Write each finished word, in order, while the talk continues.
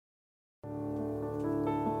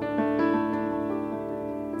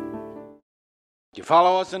you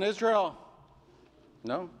follow us in Israel?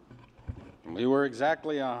 No. We were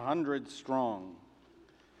exactly 100 strong.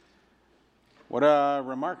 What a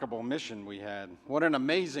remarkable mission we had. What an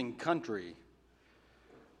amazing country.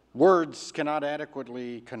 Words cannot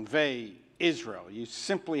adequately convey Israel. You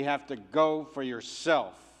simply have to go for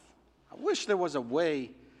yourself. I wish there was a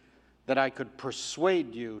way that I could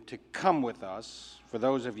persuade you to come with us, for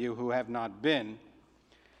those of you who have not been,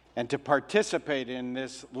 and to participate in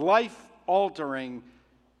this life-altering,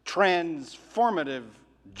 transformative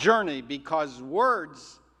journey, because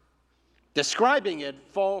words describing it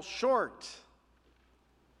fall short.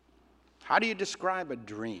 How do you describe a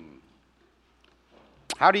dream?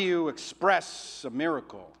 How do you express a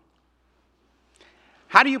miracle?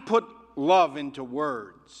 How do you put love into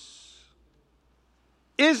words?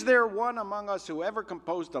 Is there one among us who ever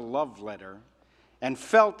composed a love letter and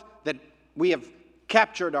felt that we have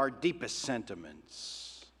captured our deepest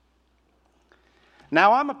sentiments?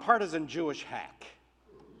 Now, I'm a partisan Jewish hack.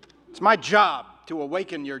 It's my job to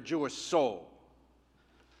awaken your Jewish soul.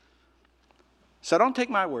 So don't take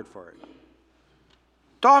my word for it.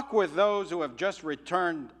 Talk with those who have just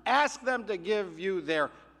returned. Ask them to give you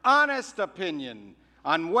their honest opinion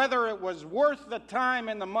on whether it was worth the time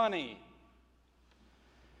and the money.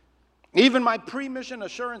 Even my pre-mission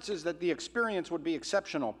assurances that the experience would be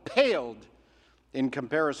exceptional paled in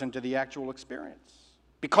comparison to the actual experience,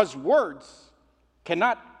 because words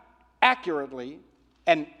cannot accurately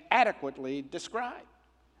and adequately describe.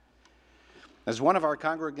 As one of our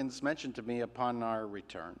congregants mentioned to me upon our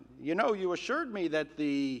return, you assured me that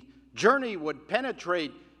the journey would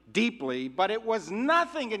penetrate deeply, but it was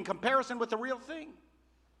nothing in comparison with the real thing.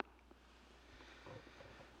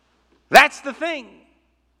 That's the thing.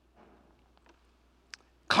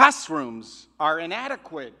 Classrooms are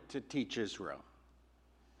inadequate to teach Israel.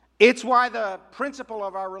 It's why the principal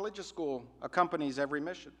of our religious school accompanies every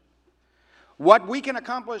mission. What we can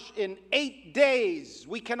accomplish in 8 days,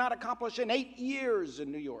 we cannot accomplish in 8 years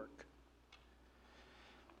in New York.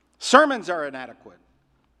 Sermons are inadequate.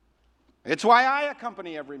 It's why I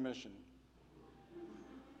accompany every mission.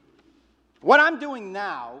 What I'm doing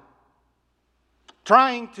now,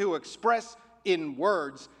 trying to express in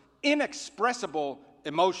words inexpressible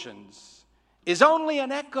emotions, is only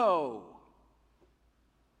an echo.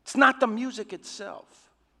 It's not the music itself.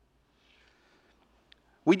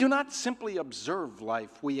 We do not simply observe life,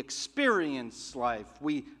 we experience life,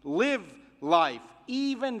 we live life.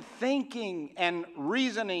 Even thinking and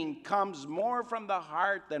reasoning comes more from the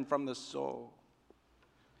heart than from the soul,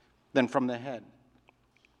 than from the head.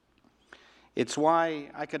 It's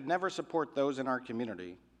why I could never support those in our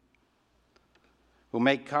community who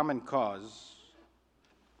make common cause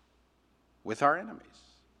with our enemies.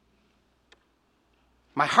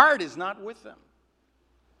 My heart is not with them.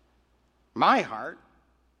 My heart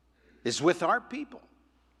is with our people.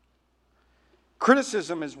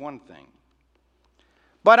 Criticism is one thing,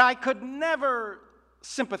 but I could never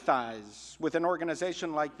sympathize with an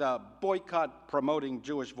organization like the Boycott Promoting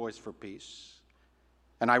Jewish Voice for Peace,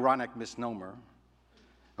 an ironic misnomer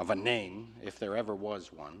of a name, if there ever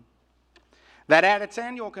was one, that at its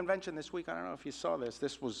annual convention this week, I don't know if you saw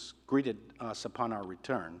this was greeted us upon our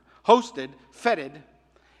return, hosted, feted,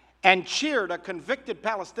 and cheered a convicted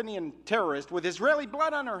Palestinian terrorist with Israeli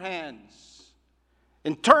blood on her hands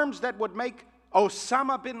in terms that would make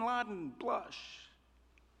Osama bin Laden blush.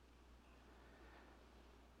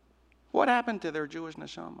 What happened to their Jewish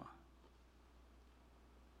neshama?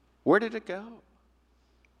 Where did it go?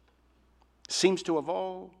 Seems to have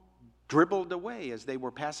all dribbled away as they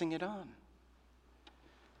were passing it on.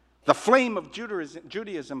 The flame of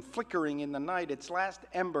Judaism flickering in the night, its last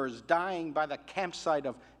embers dying by the campsite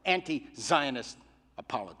of anti-Zionist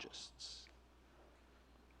apologists.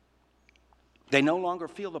 They no longer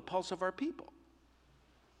feel the pulse of our people.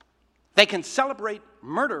 They can celebrate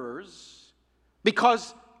murderers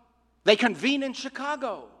because they convene in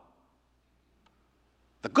Chicago.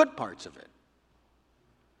 The good parts of it.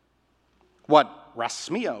 What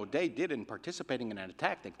Rasmia O'Day did in participating in an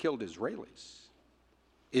attack that killed Israelis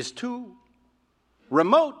is too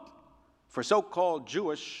remote for so-called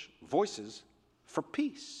Jewish voices for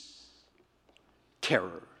peace.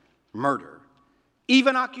 Terror, murder,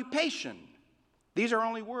 even occupation. These are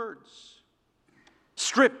only words,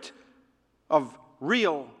 stripped of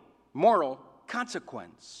real moral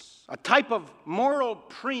consequence, a type of moral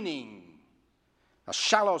preening, a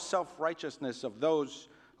shallow self-righteousness of those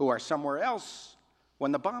who are somewhere else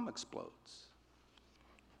when the bomb explodes.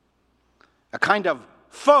 A kind of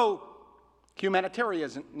faux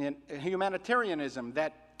humanitarianism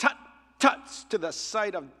that tuts to the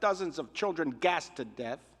sight of dozens of children gassed to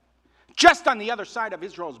death, just on the other side of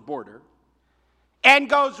Israel's border, and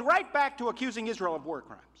goes right back to accusing Israel of war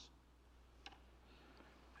crimes.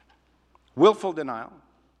 Willful denial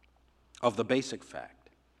of the basic fact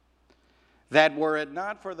that were it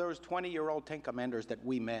not for those 20-year-old tank commanders that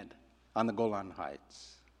we met on the Golan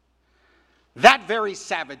Heights, that very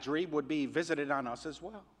savagery would be visited on us as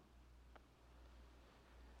well.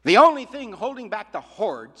 The only thing holding back the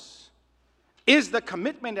hordes is the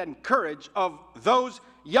commitment and courage of those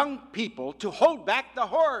young people to hold back the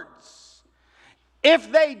hordes.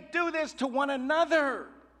 If they do this to one another,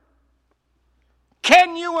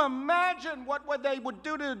 can you imagine what they would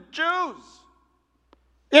do to Jews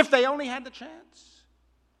if they only had the chance?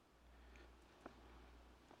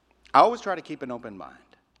 I always try to keep an open mind.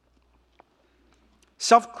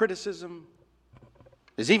 Self-criticism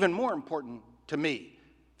is even more important to me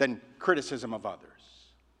than criticism of others.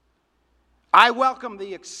 I welcome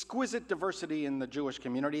the exquisite diversity in the Jewish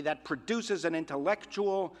community that produces an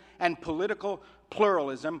intellectual and political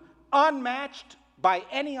pluralism unmatched by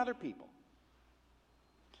any other people.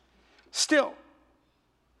 Still,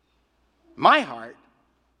 my heart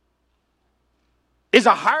is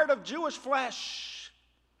a heart of Jewish flesh,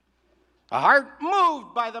 a heart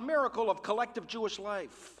moved by the miracle of collective Jewish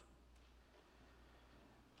life.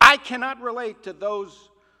 I cannot relate to those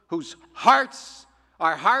whose hearts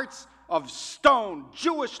are hearts of stone,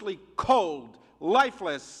 Jewishly cold,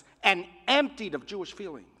 lifeless, and emptied of Jewish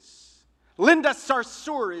feelings. Linda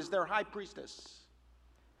Sarsour is their high priestess,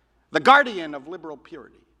 the guardian of liberal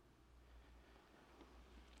purity.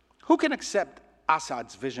 Who can accept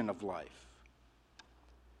Assad's vision of life?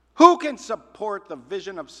 Who can support the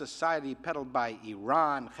vision of society peddled by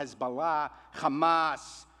Iran, Hezbollah,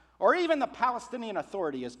 Hamas, or even the Palestinian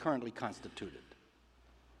Authority as currently constituted?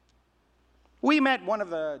 We met one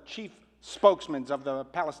of the chief spokesmen of the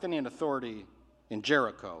Palestinian Authority in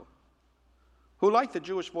Jericho, who, like the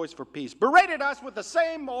Jewish Voice for Peace, berated us with the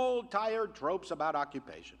same old tired tropes about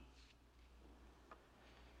occupation.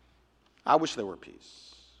 I wish there were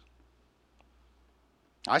peace.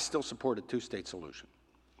 I still support a two-state solution.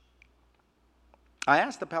 I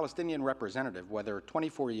asked the Palestinian representative whether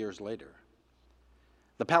 24 years later,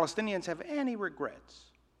 the Palestinians have any regrets.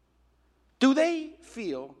 Do they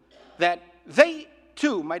feel that they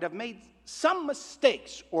too might have made some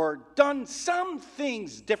mistakes or done some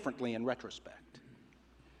things differently in retrospect?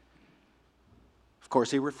 Of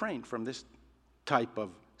course, he refrained from this type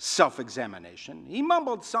of self-examination. He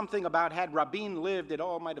mumbled something about had Rabin lived, it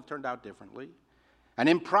all might have turned out differently. An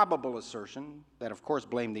improbable assertion that, of course,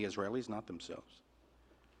 blamed the Israelis, not themselves.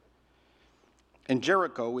 In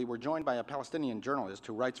Jericho, we were joined by a Palestinian journalist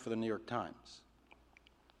who writes for the New York Times.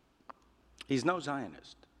 He's no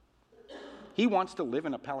Zionist. He wants to live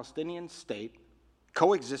in a Palestinian state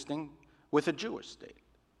coexisting with a Jewish state.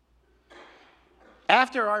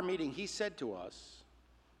 After our meeting, he said to us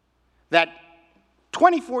that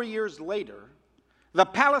 24 years later, the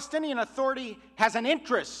Palestinian Authority has an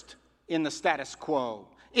interest in the status quo,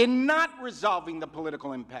 in not resolving the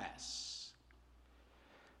political impasse.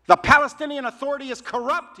 The Palestinian Authority is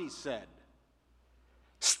corrupt, he said,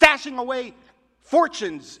 stashing away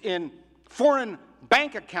fortunes in foreign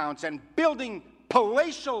bank accounts and building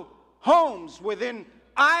palatial homes within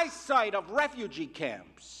eyesight of refugee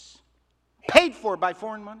camps, paid for by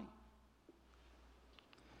foreign money.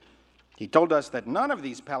 He told us that none of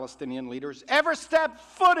these Palestinian leaders ever stepped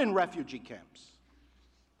foot in refugee camps.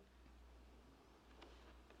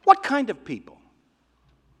 What kind of people,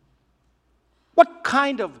 what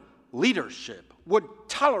kind of leadership would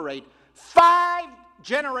tolerate 5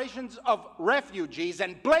 generations of refugees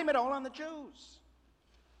and blame it all on the Jews?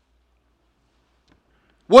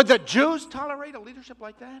 Would the Jews tolerate a leadership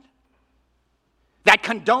like that? That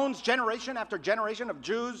condones generation after generation of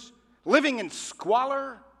Jews living in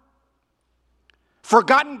squalor,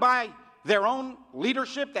 forgotten by their own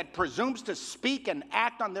leadership that presumes to speak and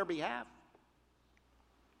act on their behalf?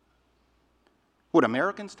 Would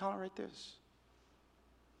Americans tolerate this?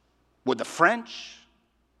 Would the French?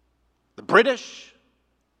 The British?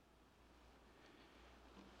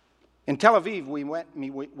 In Tel Aviv,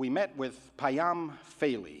 we met with Payam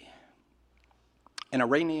Feili, an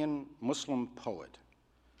Iranian Muslim poet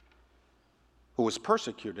who was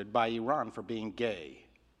persecuted by Iran for being gay.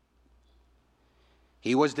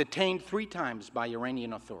 He was detained 3 times by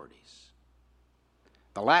Iranian authorities.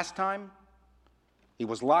 The last time, he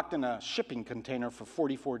was locked in a shipping container for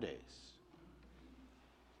 44 days.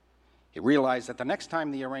 He realized that the next time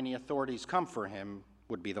the Iranian authorities come for him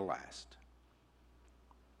would be the last.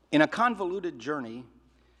 In a convoluted journey,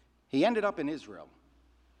 he ended up in Israel,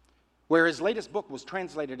 where his latest book was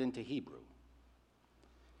translated into Hebrew.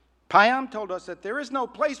 Payam told us that there is no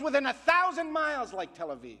place within 1,000 miles like Tel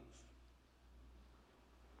Aviv.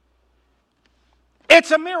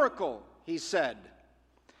 It's a miracle, he said,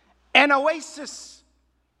 an oasis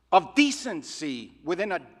of decency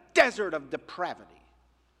within a desert of depravity.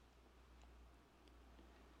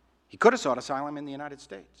 He could have sought asylum in the United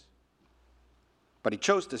States, but he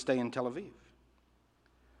chose to stay in Tel Aviv,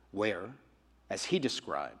 where, as he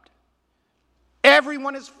described,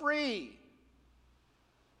 everyone is free,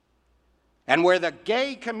 and where the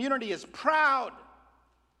gay community is proud,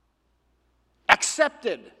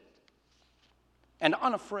 accepted, and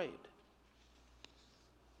unafraid.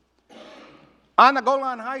 On the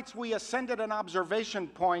Golan Heights, we ascended an observation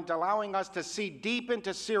point, allowing us to see deep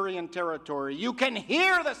into Syrian territory. You can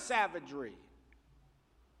hear the savagery.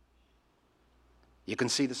 You can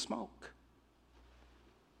see the smoke.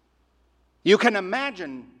 You can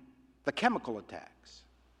imagine the chemical attacks.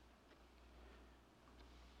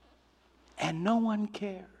 And no one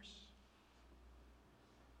cares.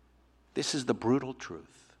 This is the brutal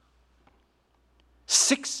truth.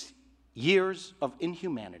 6 years of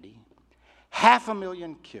inhumanity,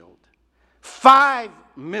 500,000 killed, 5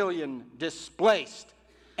 million displaced,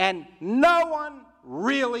 and no one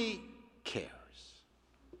really cares.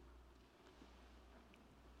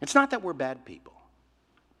 It's not that we're bad people.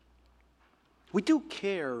 We do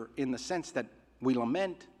care in the sense that we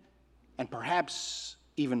lament and perhaps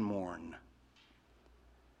even mourn.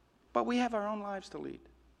 But we have our own lives to lead.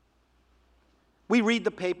 We read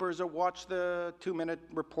the papers or watch the 2-minute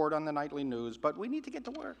report on the nightly news, but we need to get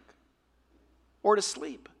to work or to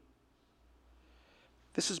sleep.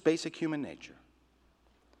 This is basic human nature.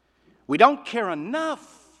 We don't care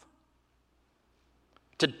enough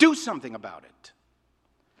to do something about it,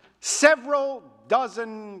 several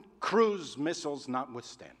dozen cruise missiles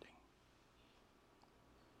notwithstanding.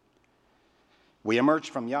 We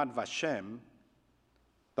emerged from Yad Vashem,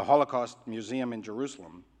 the Holocaust Museum in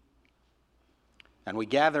Jerusalem, and we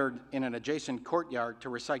gathered in an adjacent courtyard to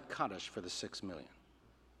recite Kaddish for the 6 million.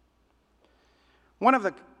 One of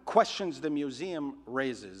the questions the museum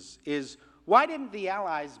raises is, why didn't the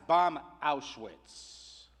Allies bomb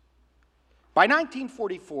Auschwitz? By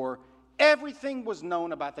 1944, everything was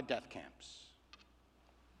known about the death camps.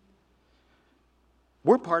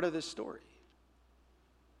 We're part of this story.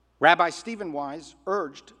 Rabbi Stephen Wise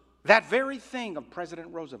urged that very thing of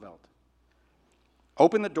President Roosevelt.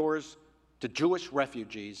 Open the doors to Jewish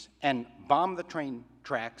refugees and bomb the train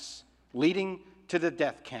tracks leading to the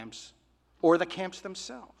death camps or the camps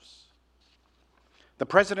themselves. The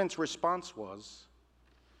president's response was,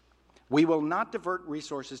 we will not divert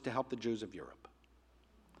resources to help the Jews of Europe.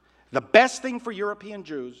 The best thing for European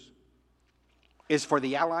Jews is for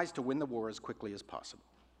the Allies to win the war as quickly as possible.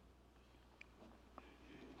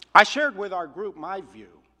 I shared with our group my view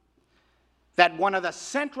that one of the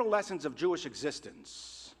central lessons of Jewish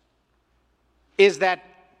existence is that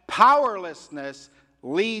powerlessness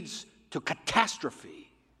leads to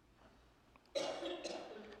catastrophe.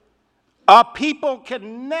 A people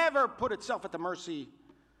can never put itself at the mercy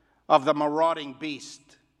of the marauding beast.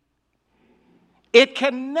 It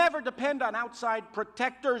can never depend on outside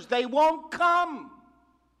protectors. They won't come.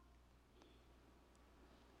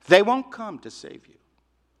 They won't come to save you.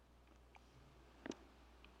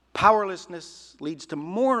 Powerlessness leads to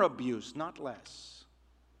more abuse, not less.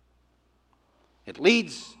 It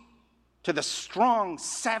leads to the strong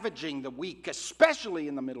savaging the weak, especially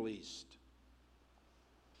in the Middle East.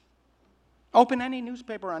 Open any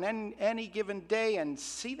newspaper on any given day and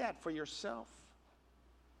see that for yourself.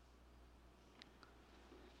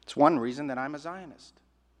 It's one reason that I'm a Zionist.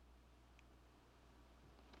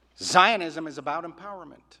 Zionism is about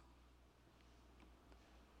empowerment.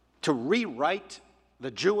 To rewrite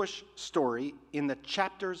the Jewish story in the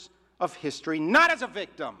chapters of history, not as a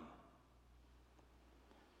victim,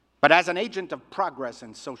 but as an agent of progress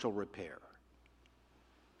and social repair.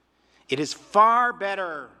 It is far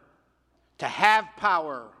better to have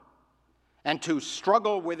power and to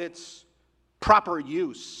struggle with its proper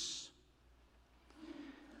use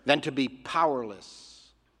than to be powerless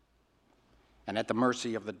and at the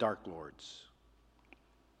mercy of the dark lords.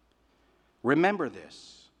 Remember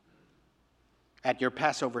this at your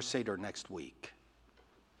Passover Seder next week.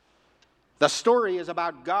 The story is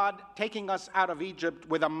about God taking us out of Egypt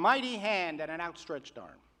with a mighty hand and an outstretched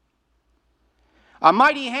arm. A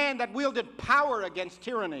mighty hand that wielded power against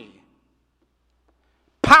tyranny.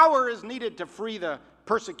 Power is needed to free the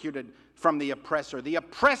persecuted from the oppressor. The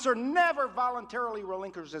oppressor never voluntarily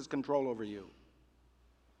relinquishes control over you.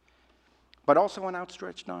 But also an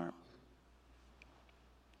outstretched arm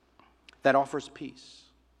that offers peace,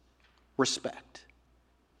 respect,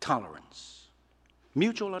 tolerance,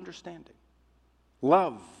 mutual understanding,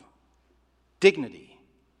 love, dignity,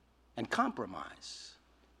 and compromise.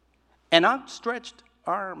 An outstretched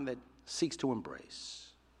arm that seeks to embrace.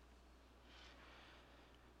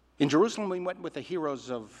 In Jerusalem, we went with the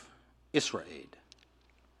heroes of Israel,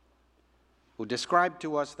 who described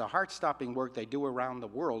to us the heart-stopping work they do around the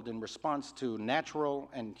world in response to natural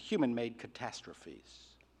and human-made catastrophes.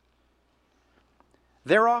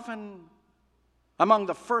 They're often among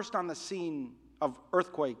the first on the scene of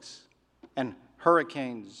earthquakes and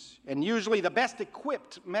hurricanes, and usually the best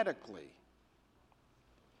equipped medically.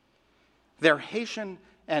 They're Haitian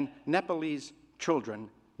and Nepalese children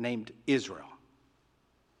named Israel.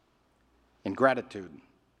 In gratitude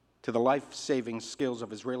to the life-saving skills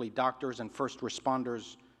of Israeli doctors and first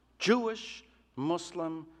responders, Jewish,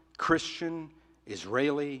 Muslim, Christian,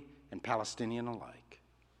 Israeli, and Palestinian alike.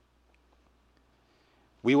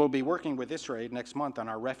 We will be working with Israel next month on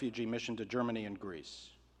our refugee mission to Germany and Greece.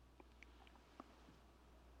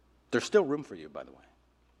 There's still room for you, by the way.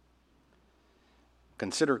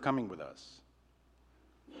 Consider coming with us.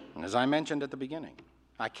 And as I mentioned at the beginning,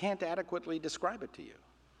 I can't adequately describe it to you.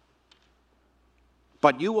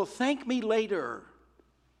 But you will thank me later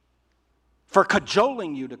for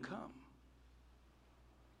cajoling you to come.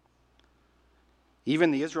 Even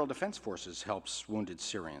the Israel Defense Forces helps wounded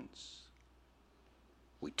Syrians.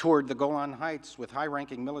 We toured the Golan Heights with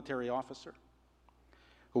high-ranking military officer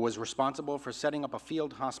who was responsible for setting up a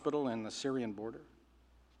field hospital in the Syrian border.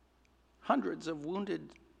 Hundreds of wounded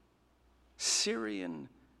Syrian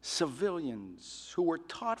civilians who were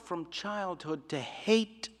taught from childhood to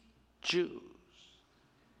hate Jews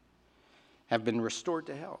have been restored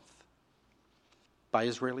to health by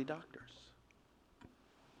Israeli doctors.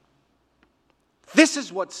 This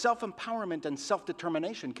is what self-empowerment and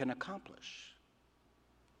self-determination can accomplish.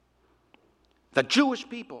 The Jewish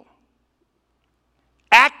people,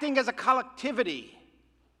 acting as a collectivity,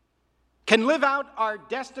 can live out our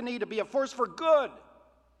destiny to be a force for good,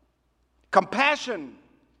 compassion,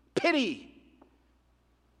 pity,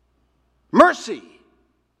 mercy,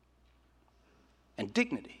 and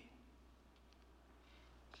dignity.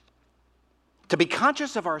 To be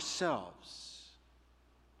conscious of ourselves,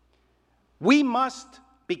 we must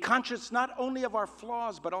be conscious not only of our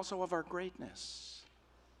flaws, but also of our greatness.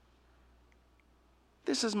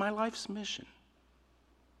 This is my life's mission,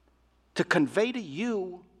 to convey to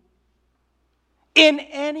you, in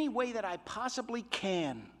any way that I possibly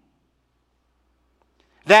can,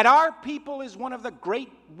 that our people is one of the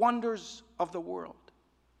great wonders of the world,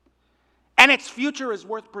 and its future is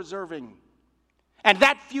worth preserving, and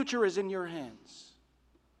that future is in your hands.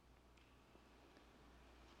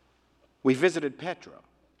 We visited Petra,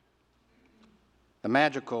 the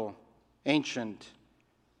magical, ancient,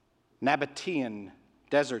 Nabatean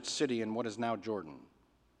desert city in what is now Jordan.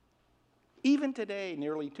 Even today,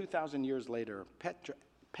 nearly 2,000 years later,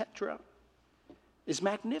 Petra is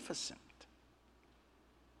magnificent.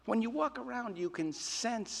 When you walk around, you can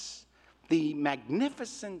sense the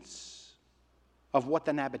magnificence of what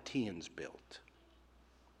the Nabateans built.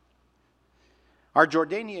 Our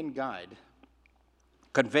Jordanian guide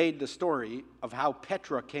conveyed the story of how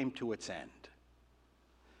Petra came to its end.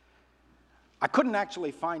 I couldn't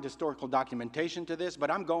actually find historical documentation to this,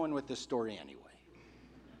 but I'm going with this story anyway.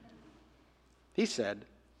 He said,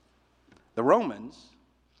 the Romans,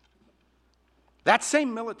 that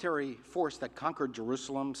same military force that conquered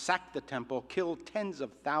Jerusalem, sacked the temple, killed tens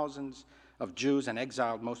of thousands of Jews, and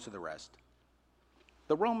exiled most of the rest.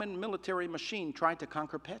 The Roman military machine tried to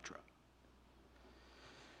conquer Petra.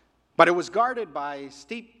 But it was guarded by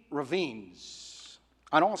steep ravines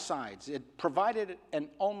on all sides. It provided an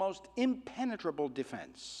almost impenetrable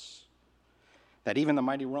defense that even the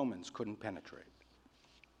mighty Romans couldn't penetrate.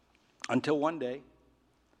 Until one day,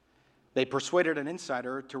 they persuaded an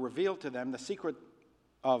insider to reveal to them the secret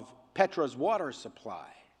of Petra's water supply.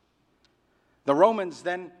 The Romans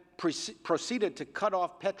then proceeded to cut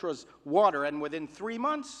off Petra's water, and within 3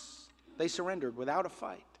 months, they surrendered without a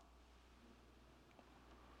fight.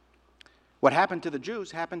 What happened to the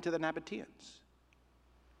Jews happened to the Nabateans.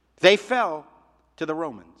 They fell to the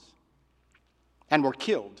Romans and were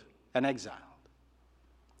killed and exiled.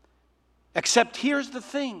 Except here's the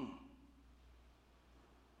thing.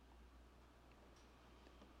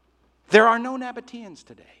 There are no Nabateans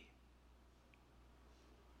today.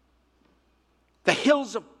 The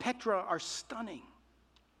hills of Petra are stunning.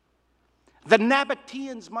 The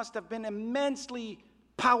Nabateans must have been immensely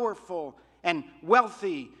powerful and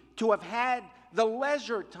wealthy to have had the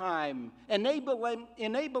leisure time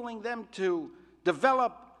enabling them to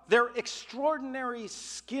develop their extraordinary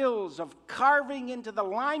skills of carving into the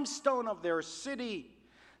limestone of their city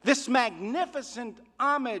this magnificent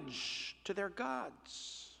homage to their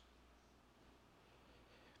gods.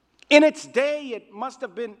 In its day, it must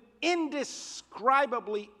have been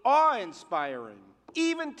indescribably awe-inspiring.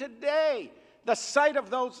 Even today, the sight of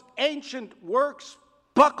those ancient works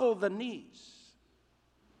buckle the knees.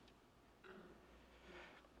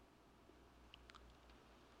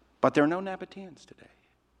 But there are no Nabateans today.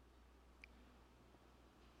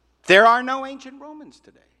 There are no ancient Romans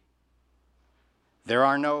today. There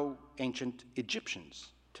are no ancient Egyptians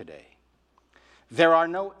today. There are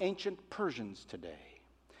no ancient Persians today.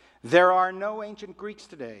 There are no ancient Greeks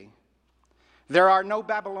today. There are no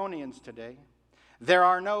Babylonians today. There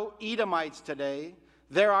are no Edomites today.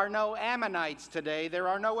 There are no Ammonites today. There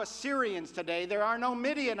are no Assyrians today. There are no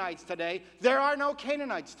Midianites today. There are no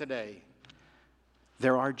Canaanites today.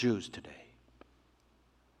 There are Jews today.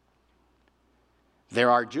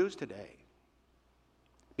 There are Jews today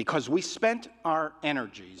because we spent our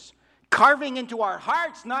energies carving into our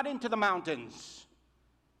hearts, not into the mountains,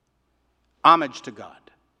 homage to God.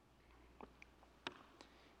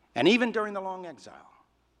 And even during the long exile,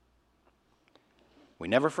 we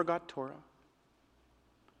never forgot Torah,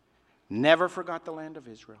 never forgot the land of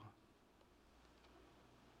Israel,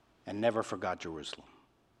 and never forgot Jerusalem.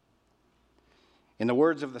 In the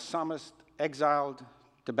words of the psalmist exiled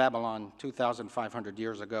to Babylon 2,500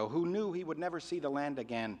 years ago, who knew he would never see the land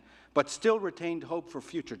again, but still retained hope for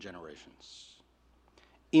future generations.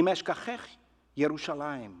 Im eshkachech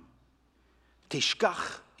Yerushalayim,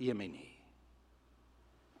 tishkach yemini.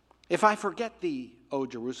 If I forget thee, O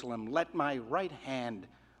Jerusalem, let my right hand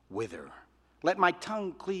wither. Let my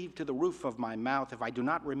tongue cleave to the roof of my mouth if I do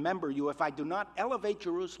not remember you, if I do not elevate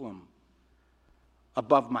Jerusalem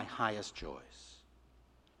above my highest joys.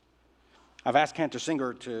 I've asked Cantor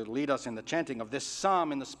Singer to lead us in the chanting of this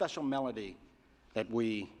psalm in the special melody that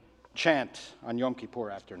we chant on Yom Kippur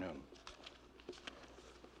afternoon.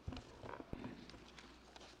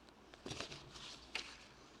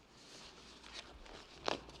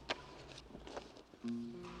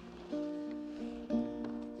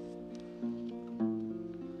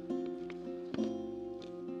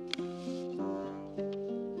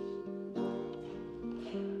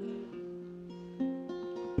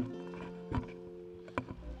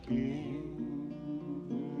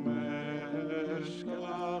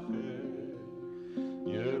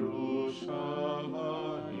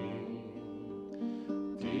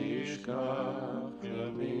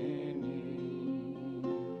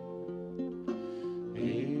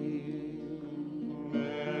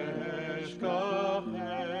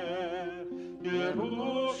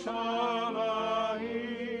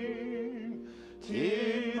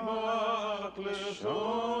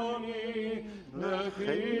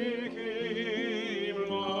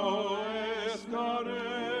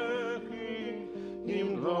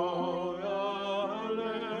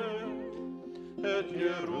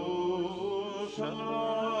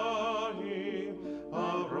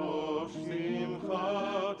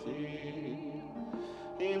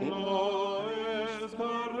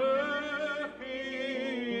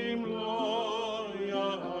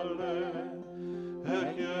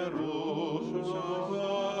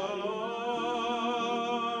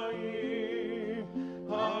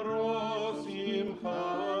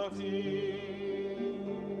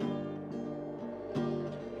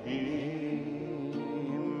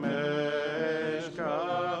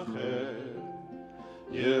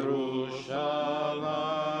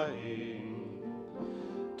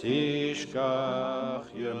 Tishkach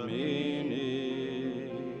yamini.